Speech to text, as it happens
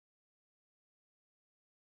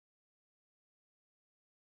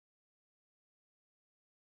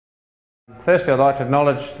Firstly, I'd like to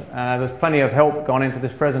acknowledge there's plenty of help gone into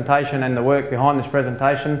this presentation and the work behind this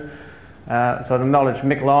presentation. So I'd acknowledge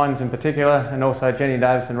Mick Lyons in particular, and also Jenny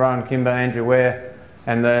Davison, Rowan Kimber, Andrew Ware,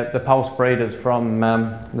 and the pulse breeders from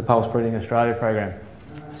the Pulse Breeding Australia program.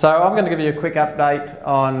 So I'm going to give you a quick update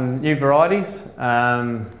on new varieties,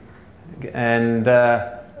 and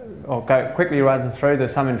I'll go quickly run through.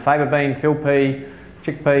 There's some in faba bean, field pea,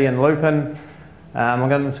 chickpea and lupin. I'm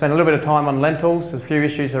going to spend a little bit of time on lentils. There's a few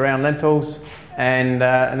issues around lentils, and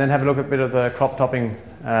then have a look at a bit of the crop topping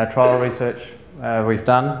trial research we've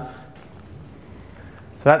done.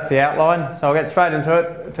 So that's the outline. So I'll get straight into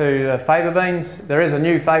it, to faba beans. There is a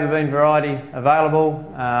new faba bean variety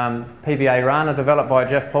available, PBA Rana, developed by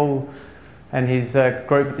Jeff Paul and his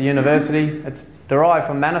group at the university. It's derived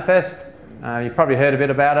from Manifest. You've probably heard a bit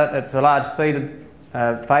about it. It's a large seeded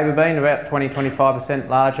faba bean, about 20-25%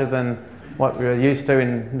 larger than what we're used to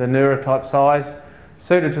in the Nura type size,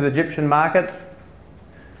 suited to the Egyptian market,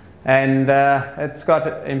 and it's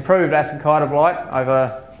got improved acid blight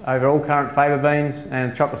over all current faba beans,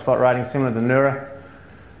 and chocolate spot rating similar to Nura.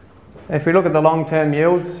 If we look at the long-term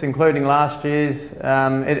yields, including last year's,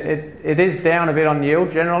 it is down a bit on yield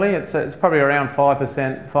generally. It's probably around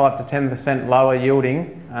 5%, 5 to 10% lower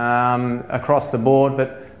yielding across the board,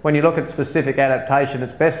 but when you look at specific adaptation,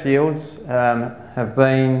 its best yields have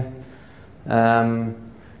been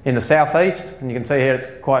in the southeast, and you can see here it's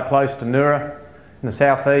quite close to Nura in the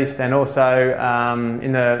southeast, and also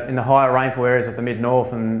in the higher rainfall areas of the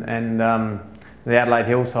mid-north and the Adelaide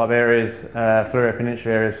Hills type areas, Fleurieu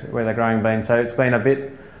Peninsula areas where they're growing beans. So it's been a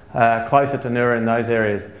bit closer to Nura in those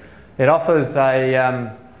areas. It offers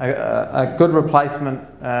a good replacement,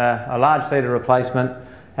 a large seeded replacement,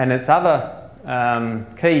 and its other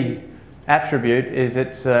key attribute is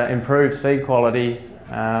its improved seed quality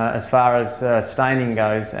as far as staining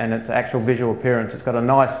goes, and its actual visual appearance. It's got a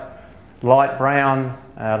nice light brown,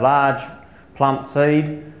 large plump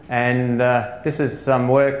seed, and this is some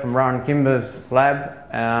work from Rowan Kimber's lab,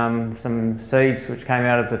 some seeds which came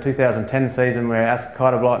out of the 2010 season where acid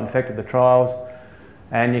blight infected the trials,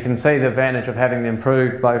 and you can see the advantage of having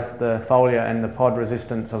improved both the foliar and the pod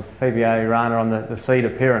resistance of PBA Rana on the seed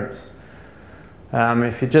appearance.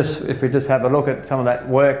 If we just have a look at some of that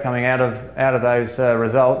work coming out of those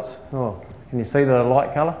results. Oh, can you see the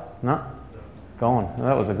light colour? No, gone. Well,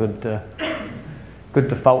 that was a good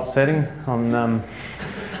default setting on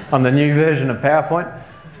the new version of PowerPoint.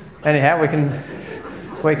 Anyhow,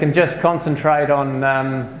 we can just concentrate on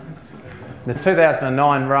the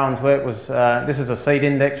 2009 Rowan's work. Was this is a seed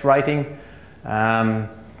index rating.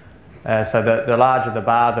 So the larger the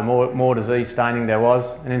bar, the more disease staining there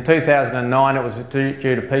was. And in 2009 it was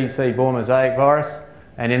due to PC Boer mosaic virus,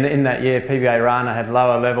 and in that year PBA Rana had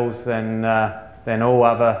lower levels than all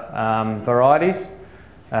other varieties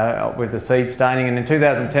with the seed staining. And in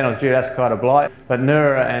 2010 it was due to acid blight, but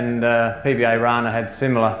Nura and PBA Rana had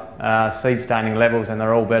similar seed staining levels, and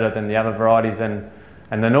they're all better than the other varieties, and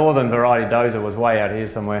the northern variety Dozer was way out here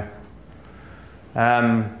somewhere.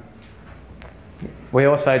 We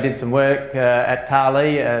also did some work at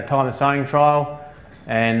Tarlee, a time of sowing trial,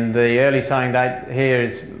 and the early sowing date here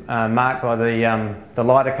is marked by the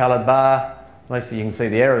lighter coloured bar. At least you can see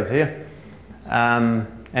the errors here. And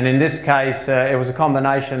in this case, it was a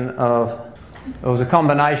combination of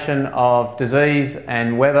disease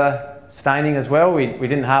and weather staining as well. We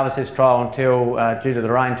didn't harvest this trial until due to the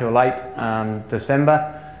rain till late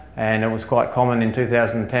December, and it was quite common in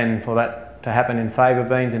 2010 for that to happen in faba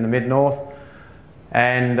beans in the mid-north.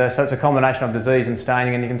 And so it's a combination of disease and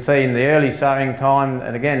staining, and you can see in the early sowing time,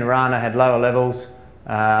 and again Rana had lower levels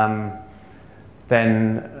than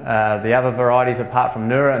the other varieties apart from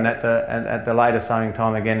Nura, and at the later sowing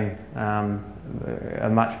time again a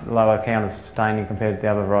much lower count of staining compared to the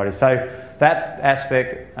other varieties. So that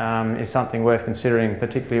aspect is something worth considering,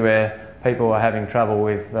 particularly where people are having trouble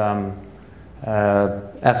with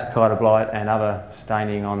acid blight and other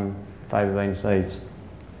staining on faba bean seeds.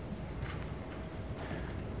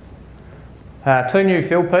 Two new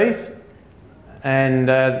field peas, and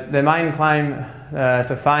their main claim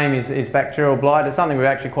to fame is bacterial blight. It's something we're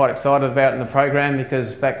actually quite excited about in the program,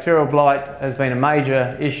 because bacterial blight has been a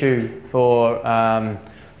major issue for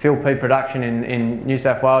field pea production in New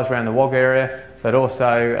South Wales around the Wagga area, but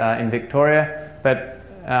also in Victoria. But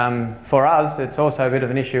for us, it's also a bit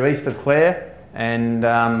of an issue east of Clare and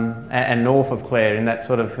north of Clare, in that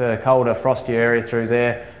sort of colder, frosty area through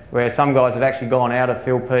there, where some guys have actually gone out of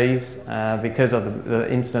field peas because of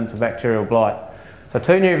the incidence of bacterial blight. So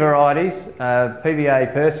two new varieties,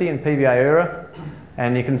 PBA Percy and PBA Ura,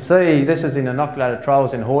 and you can see this is in inoculated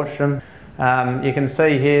trials in Horsham. You can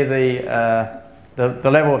see here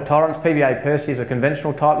the level of tolerance. PBA Percy is a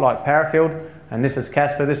conventional type like Parafield, and this is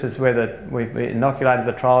Casper. This is where we've inoculated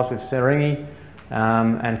the trials with Syringi,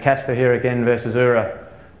 and Casper here again versus Ura.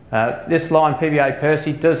 This line, PBA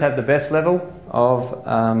Percy, does have the best level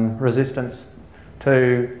of resistance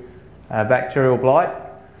to bacterial blight.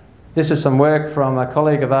 This is some work from a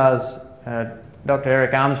colleague of ours, Dr.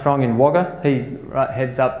 Eric Armstrong in Wagga. He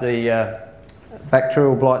heads up the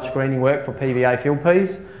bacterial blight screening work for PBA field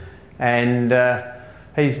peas, and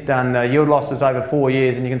he's done yield losses over 4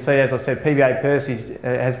 years, and you can see, as I said, PBA Percy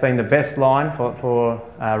has been the best line for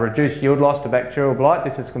reduced yield loss to bacterial blight.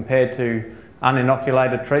 This is compared to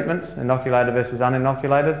uninoculated treatments, inoculated versus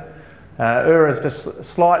uninoculated. Ura is just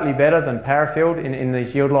slightly better than Parafield in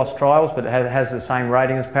these yield loss trials, but it has the same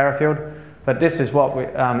rating as Parafield. But this is what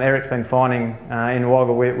Eric's been finding in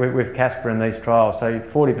Wagga with Casper in these trials, so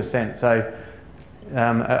 40%. So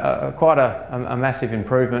quite a massive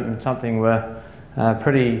improvement, and something we're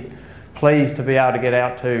pretty pleased to be able to get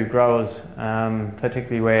out to growers,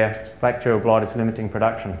 particularly where bacterial blight is limiting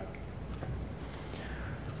production.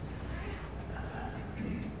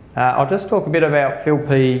 I'll just talk a bit about field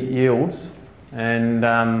pea yields, and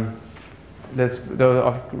I've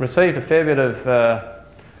received a fair bit of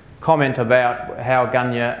comment about how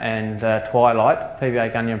Gunya and Twilight,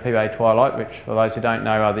 PBA Gunya and PBA Twilight, which for those who don't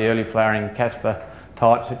know are the early flowering Casper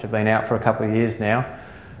types which have been out for a couple of years now,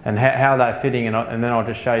 and how they're fitting, and then I'll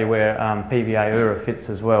just show you where PBA Ura fits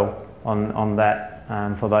as well on that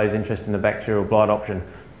for those interested in the bacterial blight option.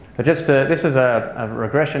 But just this is a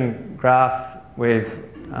regression graph with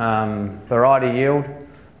variety yield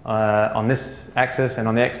on this axis, and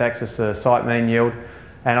on the x-axis site mean yield.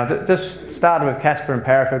 And I just started with Casper and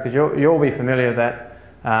Parafield because you'll be familiar that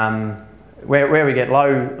where we get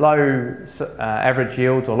low average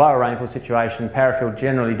yields or lower rainfall situation, Parafield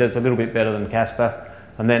generally does a little bit better than Casper.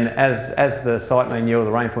 And then as the site mean yield,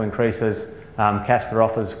 the rainfall increases, Casper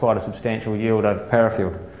offers quite a substantial yield over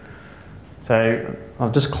Parafield. So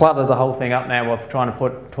I've just cluttered the whole thing up now while trying to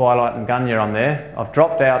put Twilight and Gunya on there. I've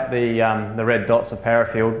dropped out the red dots of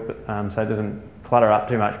Parafield, so it doesn't clutter up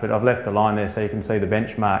too much, but I've left the line there so you can see the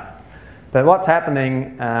benchmark. But what's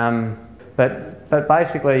happening, but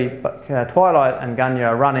basically Twilight and Gunya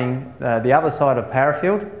are running the other side of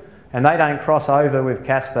Parafield, and they don't cross over with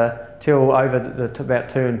Casper till over about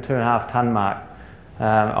 2 and 2.5 tonne mark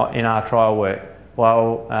in our trial work,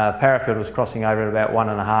 while Parafield was crossing over at about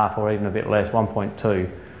 1.5 or even a bit less, 1.2.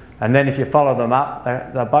 And then if you follow them up,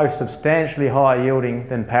 they're both substantially higher yielding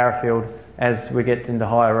than Parafield as we get into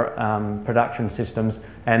higher production systems,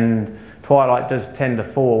 and Twilight does tend to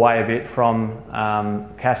fall away a bit from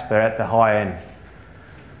Casper at the high end.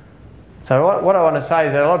 So what I want to say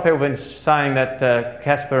is that a lot of people have been saying that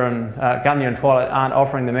Casper and Gunya and Twilight aren't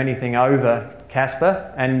offering them anything over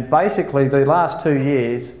Casper, and basically the last 2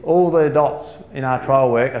 years all the dots in our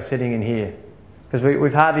trial work are sitting in here, because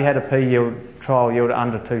we've hardly had a pea trial yield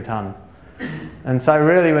under 2 tonne. And so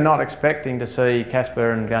really we're not expecting to see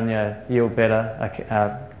Casper and Gunya yield better,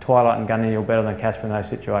 Twilight and Gunya yield better than Casper in those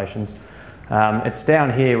situations. It's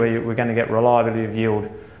down here where we're going to get reliability of yield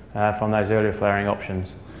from those earlier flowering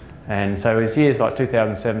options. And so it was years like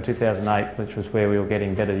 2007, 2008, which was where we were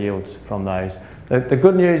getting better yields from those. The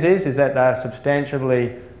good news is that they are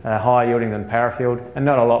substantially higher yielding than Parafield, and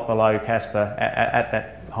not a lot below Casper at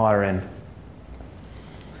that higher end.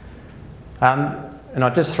 And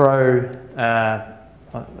I'll just throw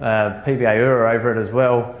PBA Ura over it as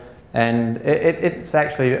well, and it's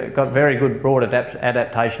actually got very good broad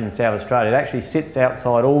adaptation in South Australia. It actually sits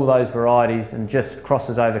outside all those varieties and just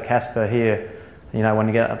crosses over Casper here, you know, when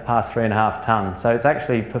you get past 3.5 tonne. So it's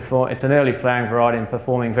actually it's an early flowering variety and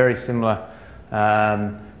performing very similar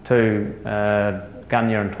to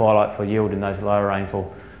Gunya and Twilight for yield in those lower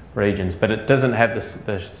rainfall regions, but it doesn't have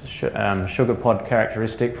the sugar pod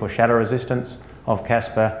characteristic for shadow resistance of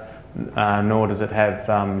Casper, nor does it have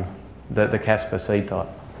the Casper seed type.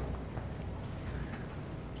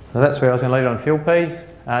 So that's where I was going to leave it on field peas.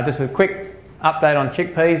 Just a quick update on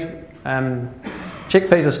chickpeas.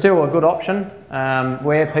 Chickpeas are still a good option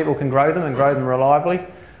where people can grow them and grow them reliably,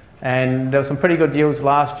 and there were some pretty good yields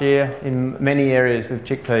last year in many areas with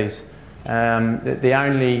chickpeas. The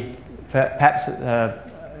only perhaps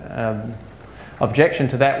objection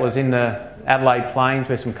to that was in the Adelaide plains,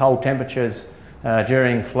 where some cold temperatures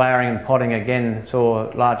during flowering and potting again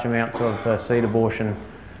saw large amounts of seed abortion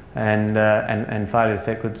and failure to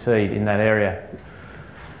set good seed in that area.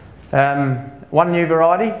 One new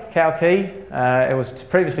variety, Cowkey, it was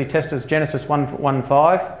previously tested as Genesis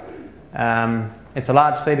 115. It's a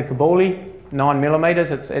large seeded Kabuli, 9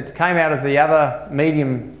 millimetres. It came out of the other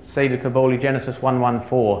medium seeded Kabuli, Genesis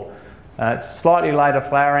 114. It's slightly later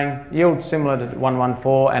flowering, yield similar to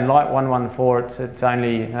 114, and like 114, it's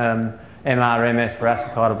only MRMS for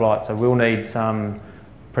ascochyta blight, so we'll need some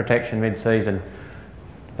protection mid-season.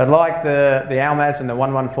 But like the Almaz and the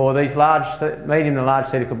 114, these medium and large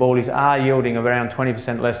seed Caballis are yielding around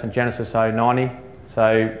 20% less than Genesis 090.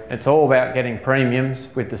 So it's all about getting premiums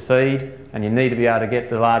with the seed, and you need to be able to get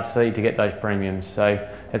the large seed to get those premiums. So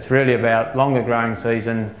it's really about longer growing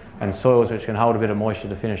season and soils which can hold a bit of moisture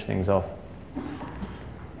to finish things off.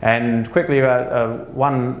 And quickly,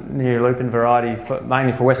 one new lupin variety,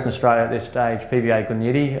 mainly for Western Australia at this stage, PBA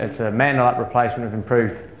Gunyiti. It's a mandolate replacement of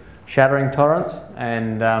improved shattering tolerance,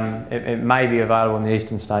 and it may be available in the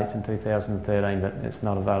eastern states in 2013, but it's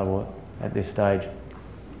not available at this stage.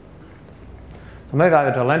 So move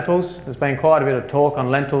over to lentils. There's been quite a bit of talk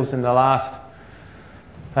on lentils in the last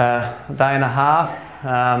day and a half.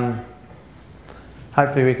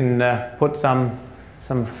 Hopefully we can put some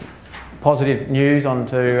positive news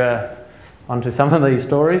onto some of these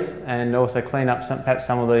stories, and also clean up perhaps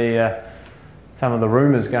some of the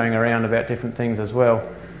rumours going around about different things as well.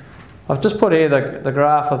 I've just put here the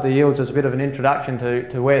graph of the yields as a bit of an introduction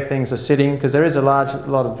to where things are sitting, because there is a lot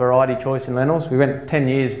of variety choice in lentils. We went 10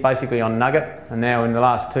 years basically on nugget, and now in the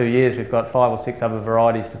last 2 years we've got 5 or 6 other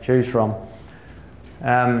varieties to choose from.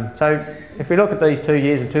 So if we look at these 2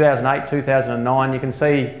 years, in 2008, 2009, you can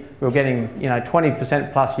see we were getting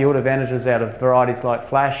 20% plus yield advantages out of varieties like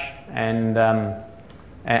Flash and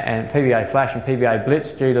PBA Flash and PBA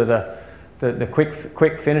Blitz due to the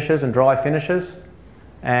quick finishes and dry finishes.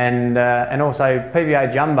 And also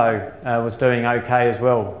PBA Jumbo was doing okay as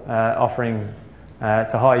well, offering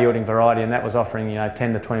to high yielding variety, and that was offering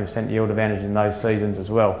 10 to 20% yield advantage in those seasons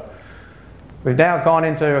as well. We've now gone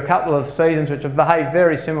into a couple of seasons which have behaved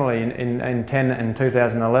very similarly in 10 and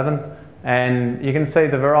 2011, and you can see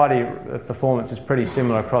the variety performance is pretty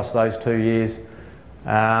similar across those 2 years.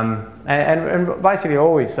 And basically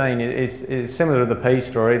all we've seen is similar to the pea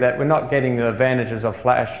story, that we're not getting the advantages of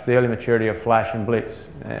Flash, the early maturity of Flash and Blitz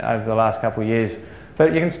over the last couple of years.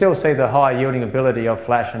 But you can still see the high yielding ability of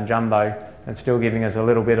Flash and Jumbo, and still giving us a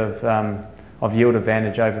little bit of yield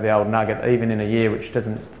advantage over the old Nugget, even in a year which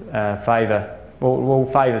doesn't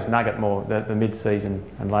favours Nugget more, the mid-season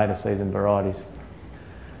and later season varieties.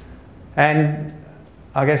 And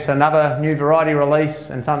I guess another new variety release,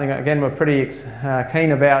 and something again we're pretty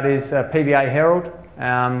keen about, is PBA Herald.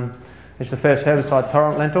 It's the first herbicide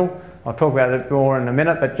tolerant lentil. I'll talk about it more in a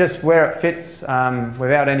minute, but just where it fits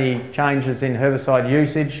without any changes in herbicide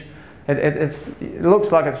usage, it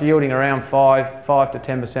looks like it's yielding around 5 to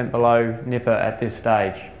 10% below Nipper at this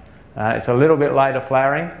stage. It's a little bit later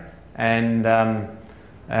flowering, and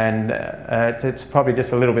it's probably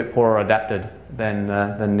just a little bit poorer adapted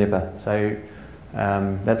than Nipper. So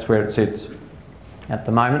that's where it sits at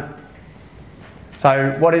the moment.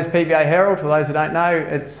 So what is PBA Herald? For those who don't know,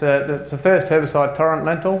 it's the first herbicide tolerant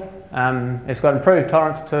lentil. It's got improved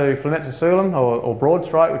tolerance to Flumetzosulum or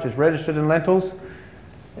broadstrike, which is registered in lentils.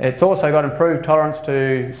 It's also got improved tolerance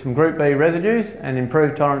to some Group B residues and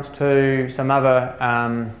improved tolerance to some other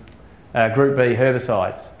Group B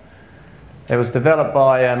herbicides. It was developed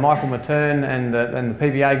by Michael Matern and the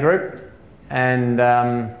PBA group, and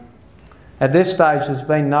at this stage there's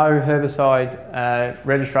been no herbicide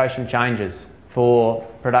registration changes for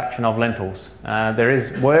production of lentils. There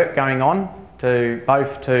is work going on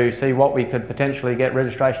to see what we could potentially get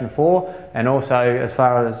registration for, and also as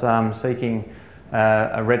far as seeking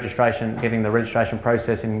getting the registration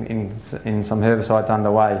process in some herbicides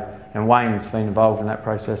underway, and Wayne's been involved in that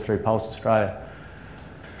process through Pulse Australia.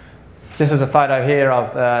 This is a photo here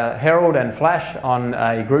of Herald and Flash on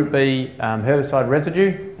a Group B herbicide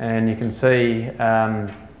residue, and you can see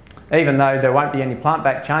even though there won't be any plant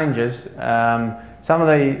back changes, some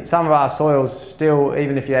of our soils still,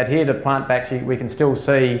 even if you adhere to plant backs, we can still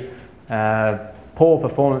see poor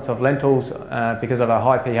performance of lentils because of our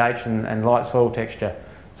high pH and light soil texture.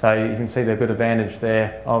 So you can see the good advantage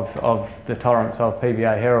there of the tolerance of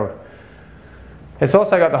PBA Herald. It's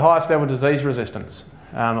also got the highest level disease resistance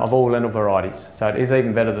of all lentil varieties, so it is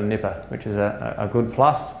even better than Nipper, which is a good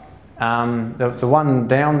plus. The one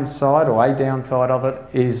downside, or a downside of it,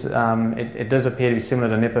 is it does appear to be similar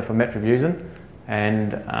to Nipper for metribuzin,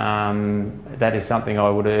 and that is something I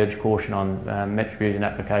would urge caution on, metribuzin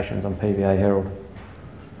applications on PBA Herald.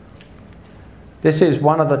 This is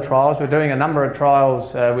one of the trials. We're doing a number of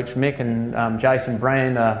trials which Mick and Jason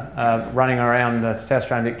Brand are running around South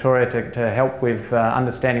Australia and Victoria to help with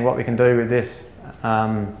understanding what we can do with this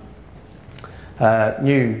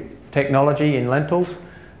new technology in lentils.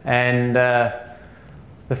 And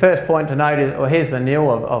The first point to note is, well, here's the nil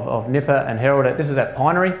of Nipper and Herald. This is at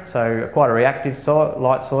Pinery, so quite a reactive soil,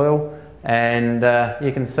 light soil, and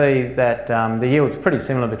you can see that the yield's pretty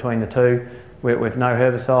similar between the two with no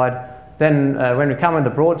herbicide. Then when we come with the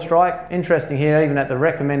broad strike, interesting here, even at the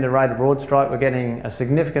recommended rate of broad strike, we're getting a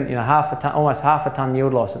significant, almost half a tonne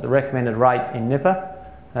yield loss at the recommended rate in Nipper.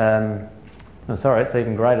 Sorry, it's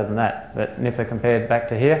even greater than that, but Nipper compared back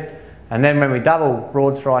to here. And then when we double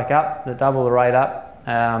broad strike up, double the rate up,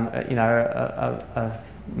 a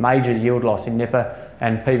major yield loss in Nipper,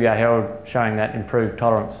 and PBA Herald showing that improved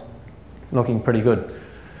tolerance, looking pretty good.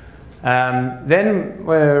 Then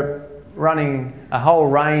we're running a whole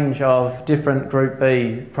range of different Group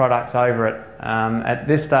B products over it. At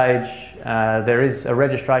this stage, there is a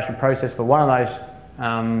registration process for one of those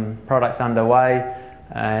products underway,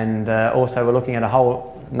 and also we're looking at a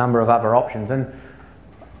whole number of other options. And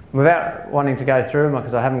without wanting to go through them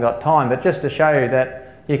because I haven't got time, but just to show you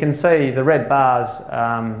that you can see the red bars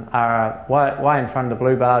are way in front of the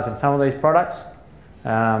blue bars in some of these products.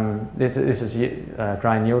 This is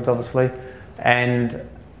grain yields, obviously. And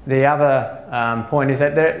the other point is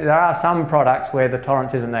that there are some products where the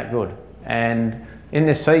tolerance isn't that good. And in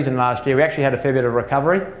this season last year, we actually had a fair bit of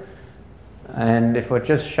recovery. And if we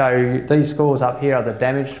just show you, these scores up here are the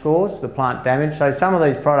damage scores, the plant damage. So some of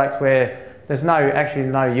these products where there's actually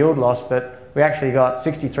no yield loss, but we actually got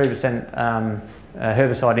 63%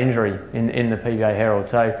 herbicide injury in the PBA Herald.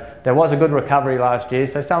 So there was a good recovery last year.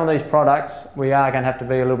 So some of these products we are going to have to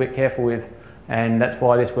be a little bit careful with, and that's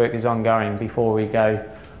why this work is ongoing before we go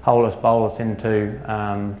holus bolus into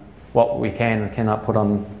what we can and cannot put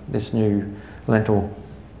on this new lentil.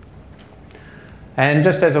 And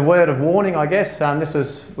just as a word of warning, I guess, this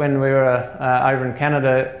was when we were over in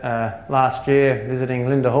Canada last year visiting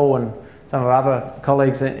Linda Hall and some of our other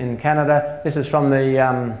colleagues in Canada. This is from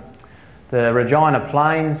the Regina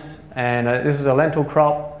Plains, and this is a lentil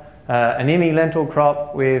crop, an IMI lentil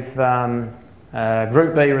crop with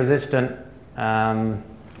Group B resistant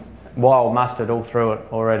wild mustard all through it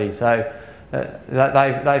already. So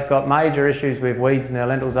they've got major issues with weeds in their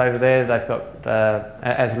lentils over there. They've got,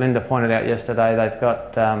 as Linda pointed out yesterday, they've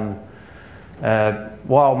got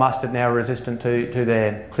wild mustard now resistant to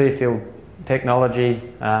their Clearfield technology,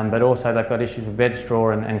 but also they've got issues with bed straw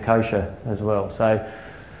and kosher as well. So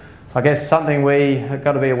I guess something we have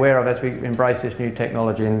got to be aware of as we embrace this new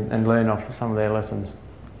technology and learn off some of their lessons.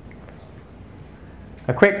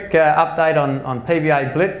 A quick update on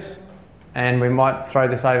PBA Blitz, and we might throw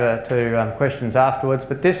this over to questions afterwards,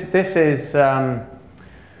 but this is some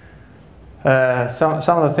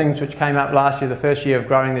of the things which came up last year, the first year of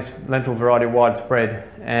growing this lentil variety widespread.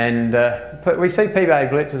 And we see PBA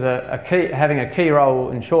Blitz as having a key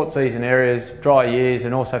role in short season areas, dry years,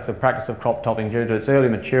 and also for the practice of crop topping due to its early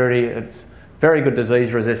maturity, its very good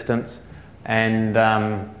disease resistance, and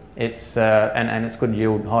its good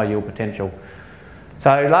yield, high yield potential.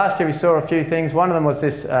 So last year we saw a few things. One of them was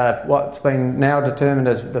this, what's been now determined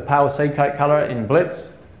as the pale seed coat colour in Blitz,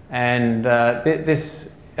 and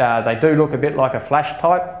they do look a bit like a flash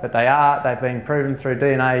type, but they've been proven through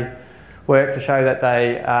DNA work to show that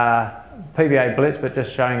they are PBA Blitz, but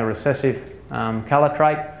just showing a recessive colour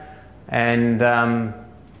trait and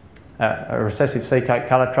a recessive seed coat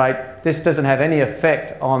colour trait. This doesn't have any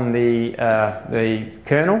effect on the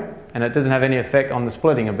kernel, and it doesn't have any effect on the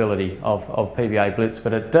splitting ability of PBA Blitz,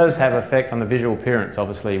 but it does have effect on the visual appearance,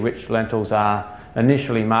 obviously, which lentils are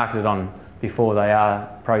initially marketed on before they are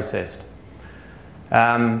processed.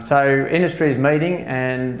 So industry is meeting,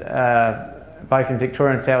 and both in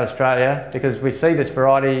Victoria and South Australia, because we see this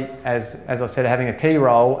variety as I said, having a key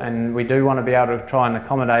role, and we do want to be able to try and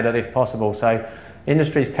accommodate it if possible. So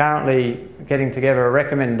industry is currently getting together a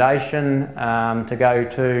recommendation to go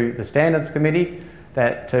to the Standards Committee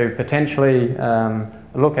to potentially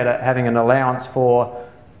look at having an allowance for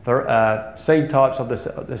seed types of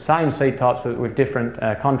the same seed types but with different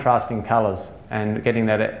contrasting colours, and getting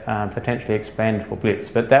that potentially expand for Blitz.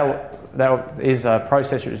 But that is a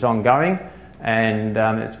process which is ongoing, and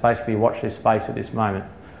it's basically watch this space at this moment.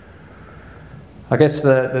 I guess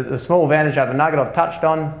the small advantage over nugget I've touched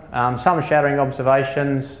on, some shattering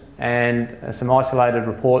observations and some isolated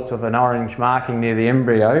reports of an orange marking near the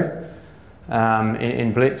embryo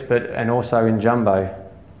in Blitz, and also in jumbo,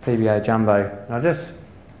 PBA jumbo. And I just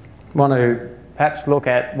want to perhaps look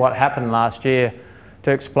at what happened last year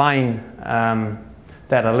to explain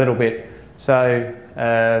that a little bit. So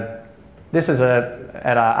this is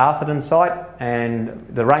at our Arthurton site, and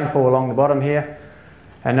the rainfall along the bottom here.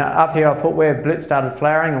 And up here I've put where Blitz started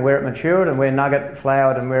flowering and where it matured, and where nugget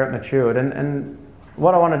flowered and where it matured. And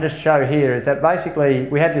what I want to just show here is that basically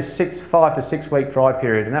we had this 5 to 6 week dry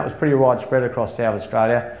period, and that was pretty widespread across South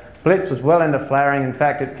Australia. Blitz was well into flowering. In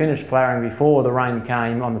fact, it finished flowering before the rain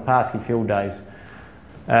came on the Parsky field days.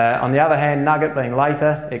 On the other hand, Nugget being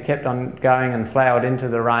later, it kept on going and flowered into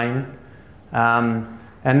the rain. And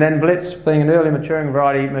then Blitz, being an early maturing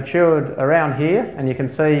variety, matured around here, and you can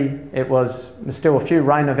see there's still a few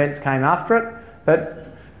rain events came after it, but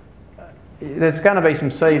there's going to be some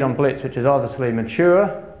seed on Blitz, which is obviously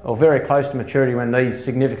mature or very close to maturity when these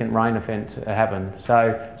significant rain events happen.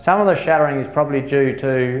 So some of the shattering is probably due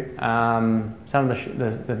to, some of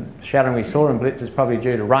the shattering we saw in Blitz is probably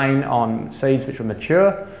due to rain on seeds which were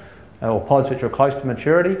mature or pods which were close to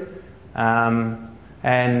maturity. And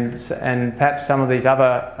perhaps some of these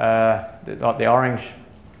other, like the orange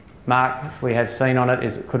mark we have seen on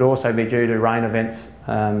it, could also be due to rain events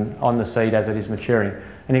on the seed as it is maturing.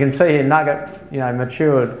 And you can see here Nugget,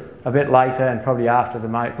 matured a bit later and probably after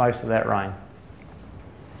most of that rain.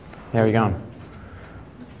 How are we going?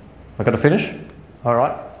 I've got to finish? All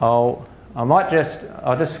right. I'll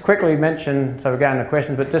just quickly mention, so we're going to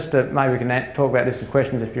questions, but just to, maybe we can talk about this in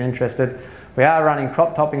questions if you're interested. We are running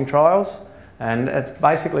crop topping trials, and it's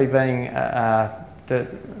basically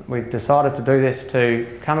we've decided to do this to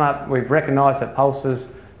come up, we've recognised that pulses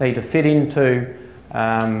need to fit into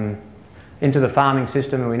the farming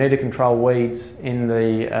system, and we need to control weeds in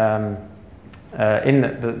the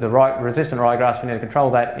resistant ryegrass. We need to control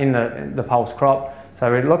that in the pulse crop. So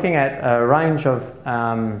we're looking at a range of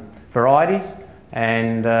varieties,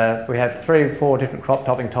 and we have 3 or 4 different crop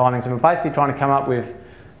topping timings, and we're basically trying to come up with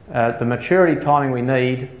the maturity timing we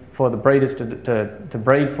need for the breeders to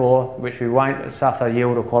breed for, which we won't suffer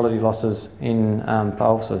yield or quality losses in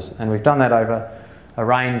pulses. And we've done that over a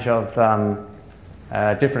range of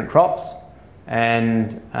different crops.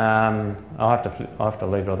 And I'll have to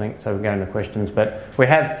leave it, I think, so we're going to questions. But we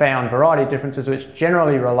have found variety differences which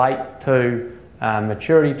generally relate to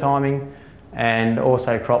maturity timing and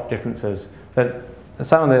also crop differences. But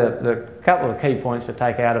some of the couple of key points to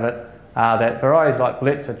take out of it are that varieties like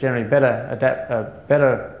Blitz are generally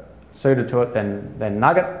better suited to it than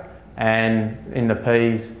Nugget, and in the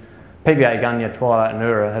peas, PBA, Gunya, Twilight and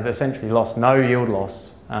Ura have essentially lost no yield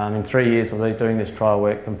loss in 3 years of doing this trial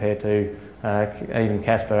work compared to even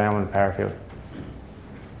Casper, Almond and Parafield.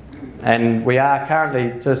 And we are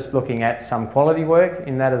currently just looking at some quality work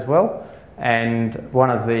in that as well, and one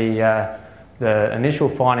of the initial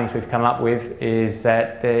findings we've come up with is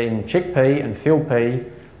that in chickpea and field pea,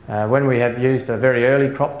 when we have used a very early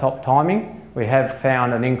crop top timing, we have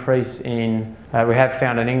found an increase in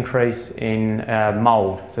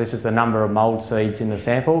mould. So this is the number of mould seeds in the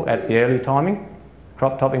sample at the early timing,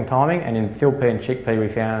 crop topping timing, and in field pea and chickpea we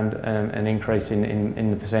found an increase in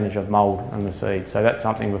the percentage of mould on the seed. So that's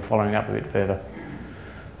something we're following up a bit further.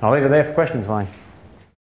 I'll leave it there for questions, Wayne.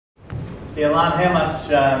 Yeah, Larn, how much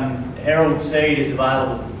Herald seed is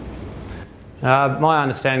available? My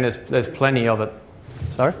understanding there's plenty of it.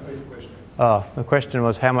 Sorry? Oh, the question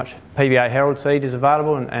was how much PBA Herald seed is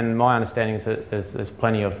available, and my understanding is that there's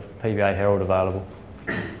plenty of PBA Herald available.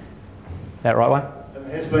 Is that right, Wayne? And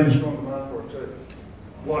there has been strong demand for it too.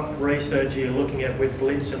 What research are you looking at with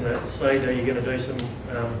Blitz and that seed? Are you going to do some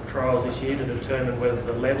trials this year to determine whether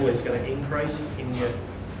the level is going to increase in your...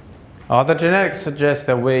 The genetics suggest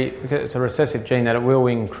that because it's a recessive gene, that it will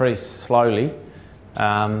increase slowly.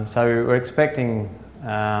 So we're expecting,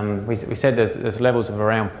 we said there's levels of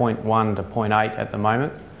around 0.1 to 0.8 at the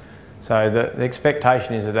moment. So the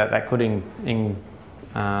expectation is that could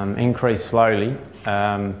increase slowly.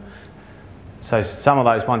 So some of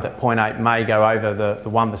those ones at 0.8 may go over the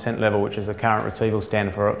 1% level, which is the current retrieval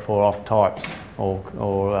standard for off types or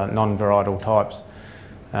non-varietal types,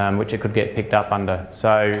 which it could get picked up under.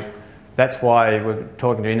 So that's why we're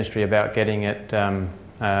talking to industry about getting it,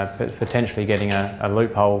 potentially getting a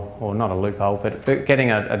loophole, or not a loophole, but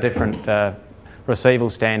getting a different receival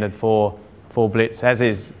standard for Blitz, as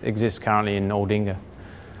exists currently in Aldinga.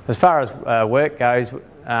 As far as work goes,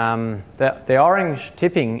 the orange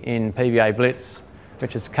tipping in PBA Blitz,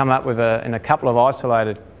 which has come up with in a couple of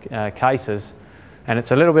isolated cases, and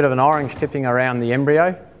it's a little bit of an orange tipping around the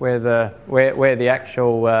embryo where the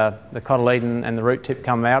actual the cotyledon and the root tip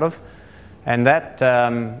come out of. And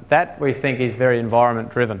that we think is very environment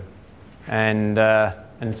driven, and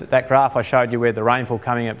that graph I showed you where the rainfall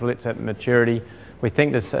coming at Blitz at maturity, we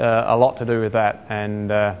think there's a lot to do with that, and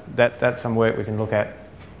that's some work we can look at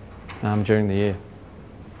during the year.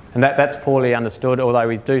 And that's poorly understood, although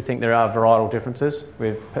we do think there are varietal differences.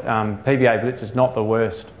 With PBA Blitz is not the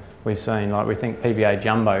worst we've seen. Like, we think PBA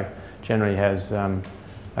Jumbo generally has a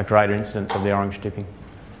greater incidence of the orange tipping.